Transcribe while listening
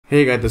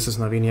Hey guys, this is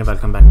Naveen here.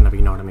 Welcome back to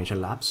Naveen Automation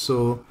Labs.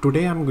 So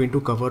today I'm going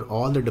to cover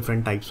all the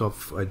different types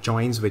of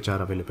joins which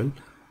are available,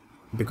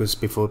 because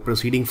before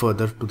proceeding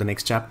further to the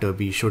next chapter,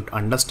 we should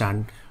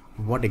understand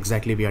what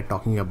exactly we are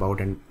talking about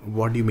and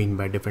what do you mean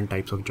by different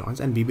types of joins,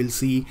 and we will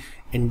see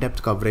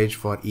in-depth coverage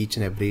for each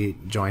and every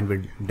join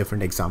with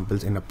different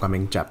examples in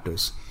upcoming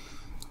chapters.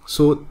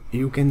 So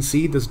you can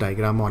see this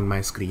diagram on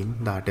my screen.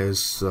 That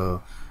is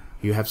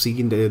you have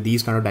seen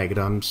these kind of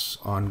diagrams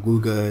on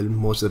Google.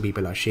 Most of the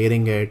people are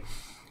sharing it.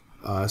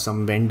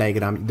 Some Venn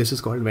diagram, this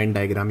is called Venn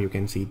diagram, you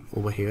can see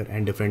over here,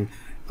 and different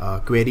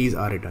queries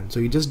are written.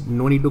 So you just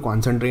no need to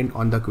concentrate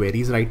on the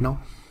queries right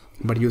now,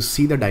 but you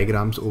see the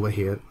diagrams over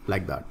here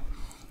like that,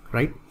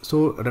 right?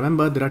 So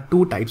remember, there are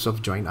two types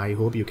of join. I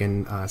hope you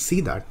can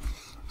see that.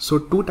 So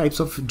two types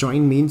of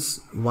join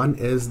means one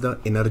is the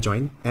inner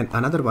join and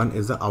another one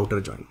is the outer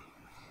join.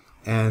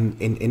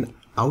 And in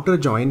outer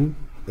join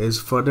is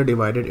further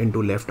divided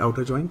into left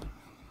outer join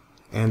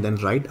and then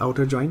right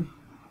outer join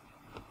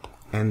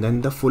and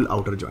then the full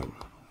outer join.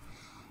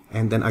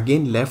 And then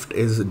again left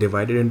is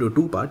divided into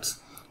two parts.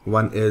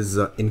 One is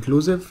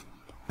inclusive,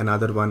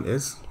 another one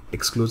is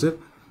exclusive.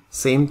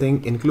 Same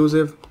thing,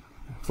 inclusive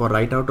for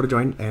right outer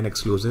join and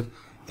exclusive.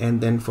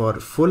 And then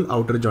for full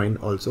outer join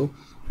also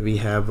we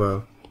have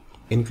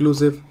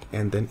inclusive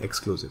and then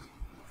exclusive.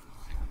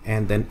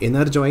 And then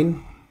inner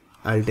join,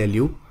 I'll tell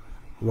you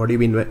what do you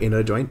mean by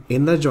inner join.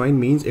 Inner join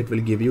means it will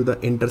give you the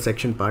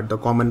intersection part, the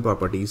common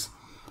properties,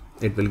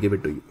 it will give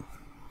it to you.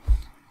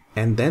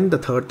 And then the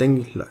third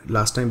thing,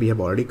 last time we have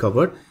already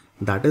covered,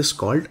 that is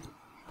called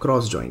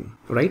cross join,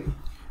 right?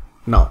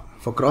 Now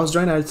for cross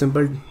join, I'll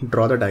simply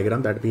draw the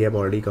diagram that we have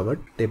already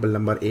covered. Table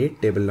number A,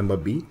 table number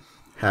B,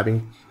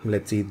 having,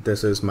 let's see,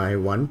 this is my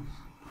 1,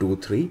 2,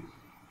 3,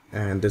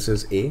 and this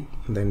is A,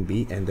 then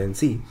B, and then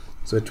C.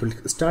 So it will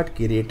start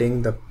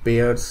creating the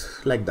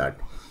pairs like that.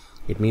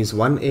 It means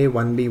 1A,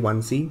 1B,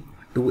 1C,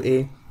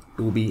 2A,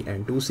 2B,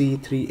 and 2C,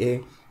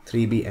 3A,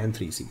 3B, and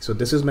 3C. So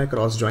this is my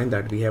cross join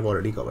that we have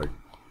already covered.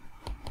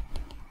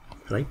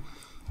 Right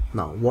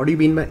now, what do you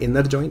mean by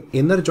inner join?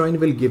 Inner join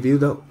will give you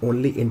the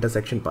only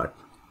intersection part.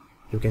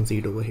 You can see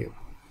it over here,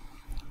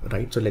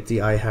 right? So let's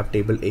see, I have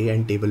table A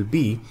and table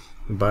B,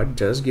 but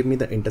just give me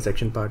the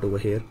intersection part over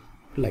here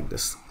like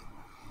this.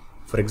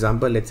 For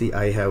example, let's see,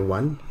 I have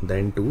 1,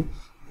 then 2,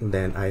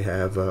 then I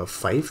have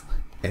 5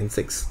 and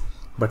 6,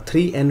 but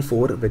 3 and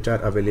 4 which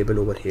are available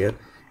over here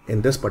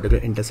in this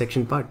particular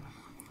intersection part.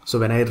 So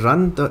when I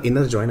run the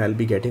inner join, I'll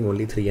be getting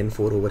only 3 and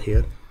 4 over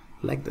here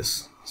like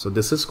this. So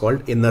this is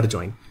called inner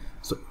join.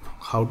 So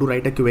how to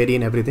write a query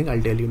and everything,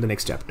 I'll tell you in the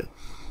next chapter.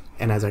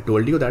 And as I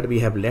told you that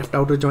we have left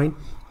outer join,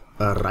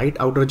 right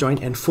outer join,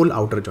 and full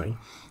outer join.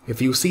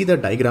 If you see the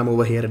diagram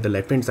over here at the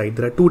left hand side,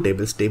 there are two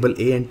tables, table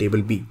A and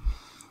table B.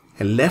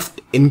 And left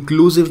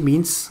inclusive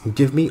means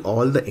give me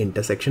all the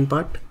intersection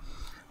part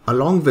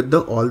along with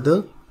all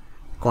the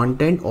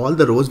content, all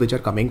the rows which are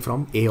coming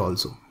from A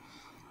also,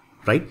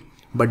 right?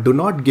 But do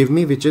not give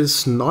me which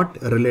is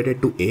not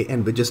related to A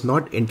and which is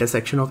not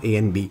intersection of A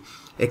and B.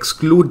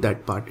 Exclude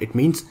that part. It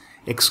means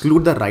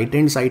exclude the right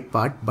hand side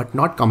part, but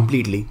not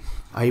completely.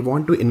 I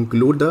want to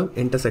include the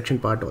intersection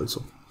part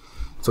also.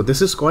 So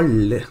this is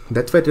called,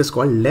 that's why it is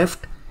called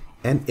left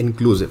and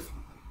inclusive,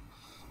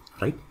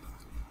 right?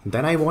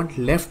 Then I want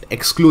left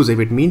exclusive.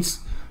 It means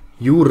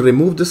you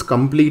remove this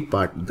complete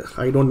part.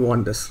 I don't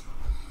want this.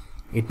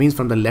 It means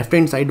from the left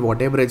hand side,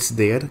 whatever is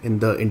there in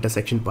the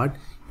intersection part,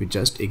 you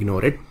just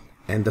ignore it.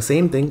 And the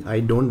same thing, I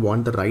don't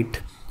want the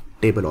right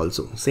table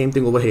also. Same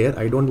thing over here,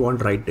 I don't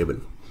want right table.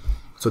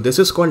 So this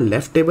is called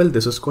left table,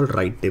 this is called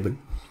right table.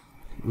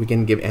 We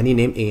can give any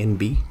name A and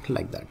B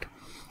like that.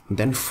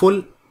 Then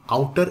full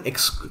outer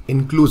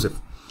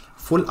inclusive.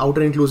 Full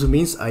outer inclusive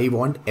means I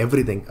want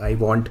everything. I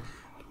want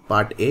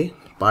part A,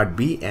 part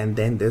B, and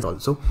then there's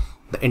also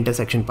the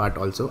intersection part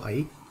also.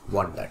 I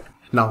want that.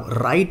 Now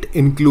right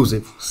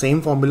inclusive,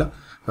 same formula.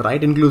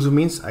 Right inclusive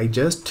means I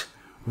just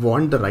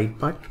want the right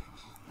part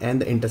and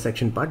the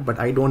intersection part, but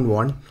I don't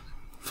want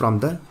from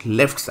the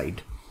left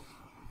side.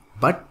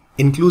 But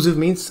inclusive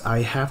means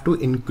I have to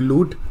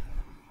include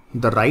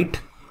the right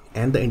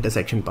and the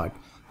intersection part,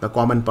 the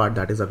common part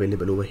that is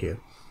available over here,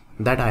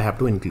 that I have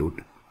to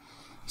include.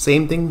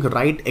 Same thing,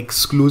 right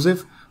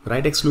exclusive.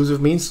 Right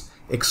exclusive means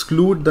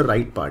exclude the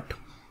right part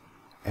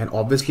and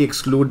obviously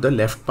exclude the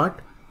left part,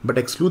 but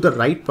exclude the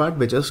right part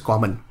which is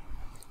common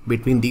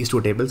between these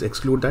two tables.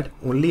 Exclude that.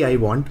 Only I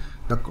want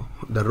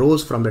the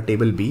rows from the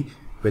table B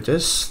which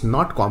is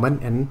not common.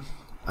 And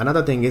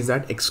another thing is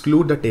that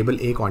exclude the table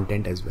A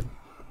content as well.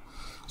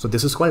 So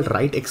this is called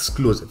right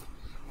exclusive.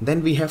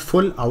 Then we have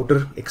full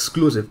outer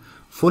exclusive.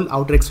 Full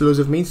outer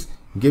exclusive means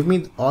give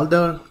me all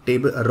the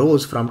table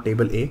rows from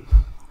table A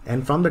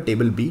and from the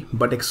table B,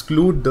 but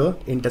exclude the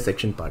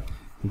intersection part.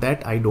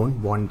 That I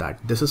don't want that.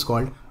 This is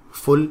called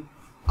full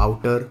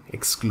outer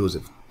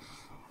exclusive,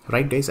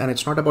 right guys? And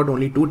it's not about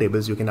only two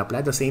tables. You can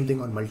apply the same thing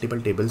on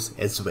multiple tables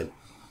as well.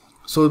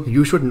 So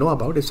you should know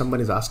about, if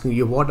someone is asking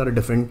you what are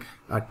different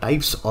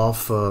types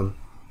of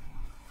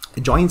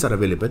joins are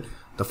available.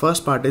 The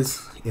first part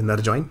is inner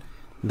join,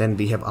 then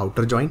we have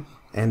outer join,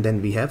 and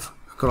then we have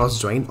cross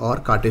join or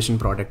Cartesian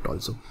product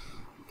also.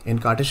 In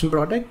Cartesian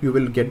product, you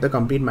will get the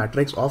complete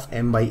matrix of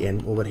m by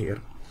n over here.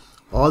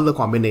 All the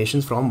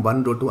combinations from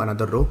one row to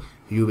another row,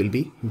 you will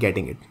be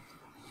getting it,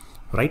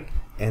 right?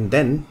 And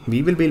then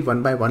we will be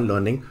one by one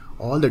learning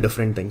all the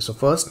different things. So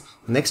first,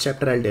 next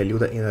chapter, I'll tell you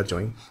the inner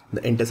join,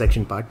 the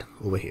intersection part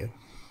over here.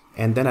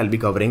 And then I'll be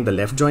covering the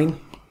left join,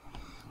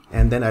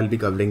 and then I'll be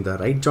covering the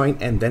right join,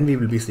 and then we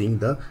will be seeing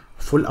the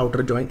full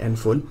outer join and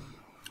full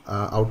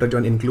outer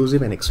join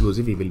inclusive and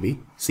exclusive. We will be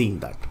seeing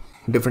that,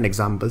 different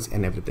examples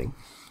and everything.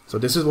 So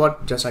this is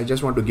what I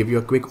just want to give you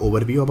a quick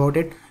overview about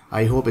it.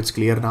 I hope it's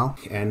clear now.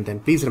 And then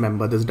please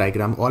remember this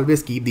diagram.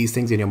 Always keep these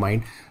things in your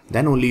mind.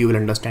 Then only you will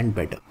understand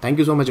better. Thank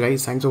you so much,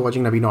 guys. Thanks for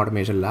watching Naveen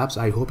Automation Labs.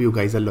 I hope you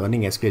guys are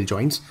learning SQL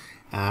joins,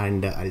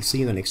 and I'll see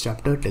you in the next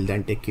chapter. Till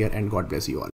then, take care and God bless you all.